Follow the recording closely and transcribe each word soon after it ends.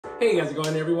Hey, how's it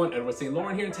going everyone? Edward St.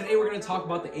 Laurent here, and today we're going to talk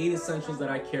about the 8 essentials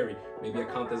that I carry. Maybe I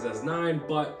count this as 9,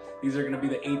 but these are going to be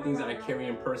the 8 things that I carry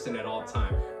in person at all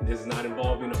time. This is not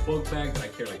involving a book bag that I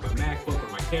carry like my MacBook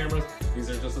or my cameras. These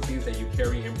are just the things that you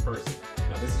carry in person.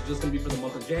 Now this is just going to be for the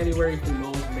month of January. Who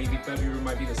knows, maybe February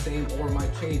might be the same or it might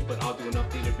change, but I'll do an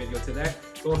updated video to that.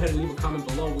 Go ahead and leave a comment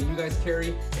below what you guys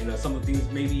carry, and some of these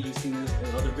maybe you've seen this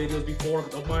in other videos before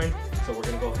of mine. So we're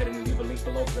going to go ahead and leave a link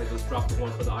below because I just dropped the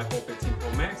one for the iPhone 15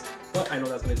 Pro Max. But I know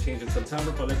that's going to change in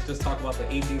September, but let's just talk about the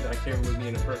 8 things that I carry with me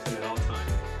in person at all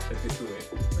times. Let's get to it.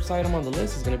 First item on the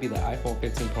list is going to be the iPhone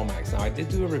 15 Pro Max. Now I did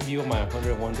do a review of my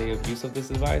 101 day of use of this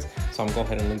device, so I'm going to go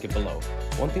ahead and link it below.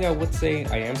 One thing I would say,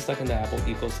 I am stuck in the Apple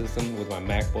ecosystem with my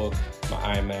MacBook,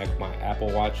 my iMac, my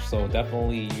Apple Watch, so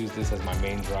definitely use this as my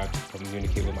main drive to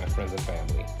communicate with my friends and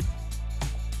family.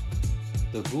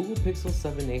 The Google Pixel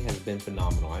 7a has been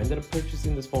phenomenal. I ended up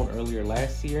purchasing this phone earlier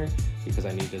last year because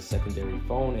I needed a secondary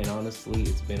phone, and honestly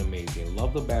it's been amazing.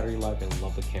 Love the battery life and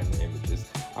love the camera images.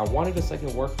 I wanted a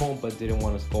second work phone but didn't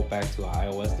want to go back to an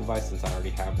iOS device since I already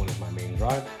have one as my main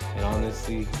drive, and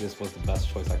honestly this was the best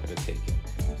choice I could have taken.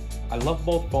 I love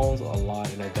both phones a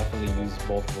lot and I definitely use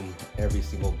both of them every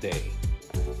single day.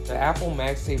 The Apple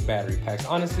MagSafe battery packs.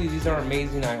 Honestly, these are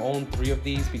amazing. I own 3 of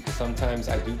these because sometimes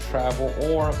I do travel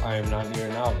or I am not near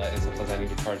an outlet and sometimes I need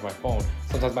to charge my phone.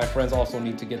 Sometimes my friends also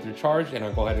need to get their charge and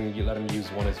I'll go ahead and let them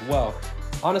use one as well.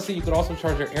 Honestly, you could also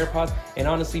charge your AirPods, and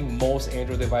honestly, most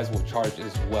Android devices will charge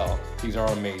as well. These are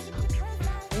amazing.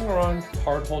 Moving around,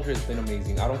 card holder has been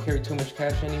amazing. I don't carry too much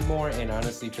cash anymore and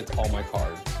honestly fits all my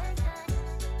cards.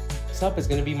 Next up is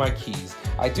going to be my keys.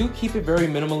 I do keep it very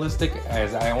minimalistic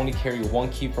as I only carry 1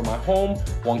 key for my home,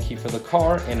 1 key for the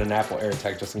car, and an Apple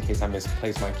AirTag just in case I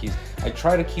misplace my keys. I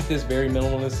try to keep this very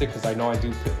minimalistic because I know I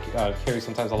do carry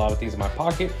sometimes a lot of things in my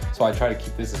pocket, so I try to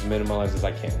keep this as minimalized as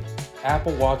I can.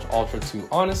 Apple Watch Ultra 2.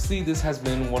 Honestly, this has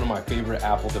been one of my favorite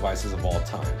Apple devices of all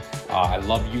time. I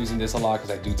love using this a lot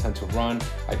because I do tend to run,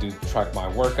 I do track my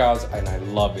workouts, and I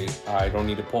love it. I don't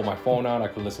need to pull my phone out, I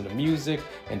can listen to music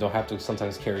and don't have to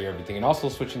sometimes carry everything. And also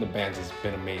switching the bands has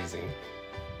been amazing.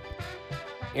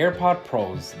 AirPod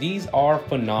Pros. These are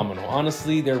phenomenal.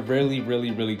 Honestly, they're really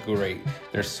great.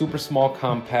 They're super small,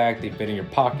 compact, they fit in your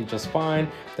pocket just fine.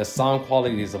 The sound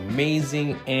quality is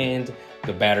amazing and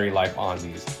the battery life on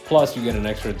these. Plus, you get an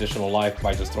extra additional life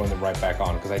by just throwing them right back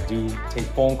on because I do take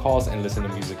phone calls and listen to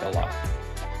music a lot.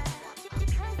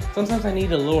 Sometimes I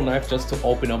need a little knife just to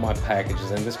open up my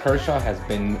packages, and this Kershaw has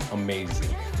been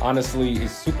amazing. Honestly,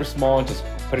 it's super small, just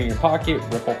put it in your pocket,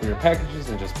 rip open your packages,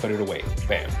 and just put it away.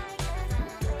 Bam.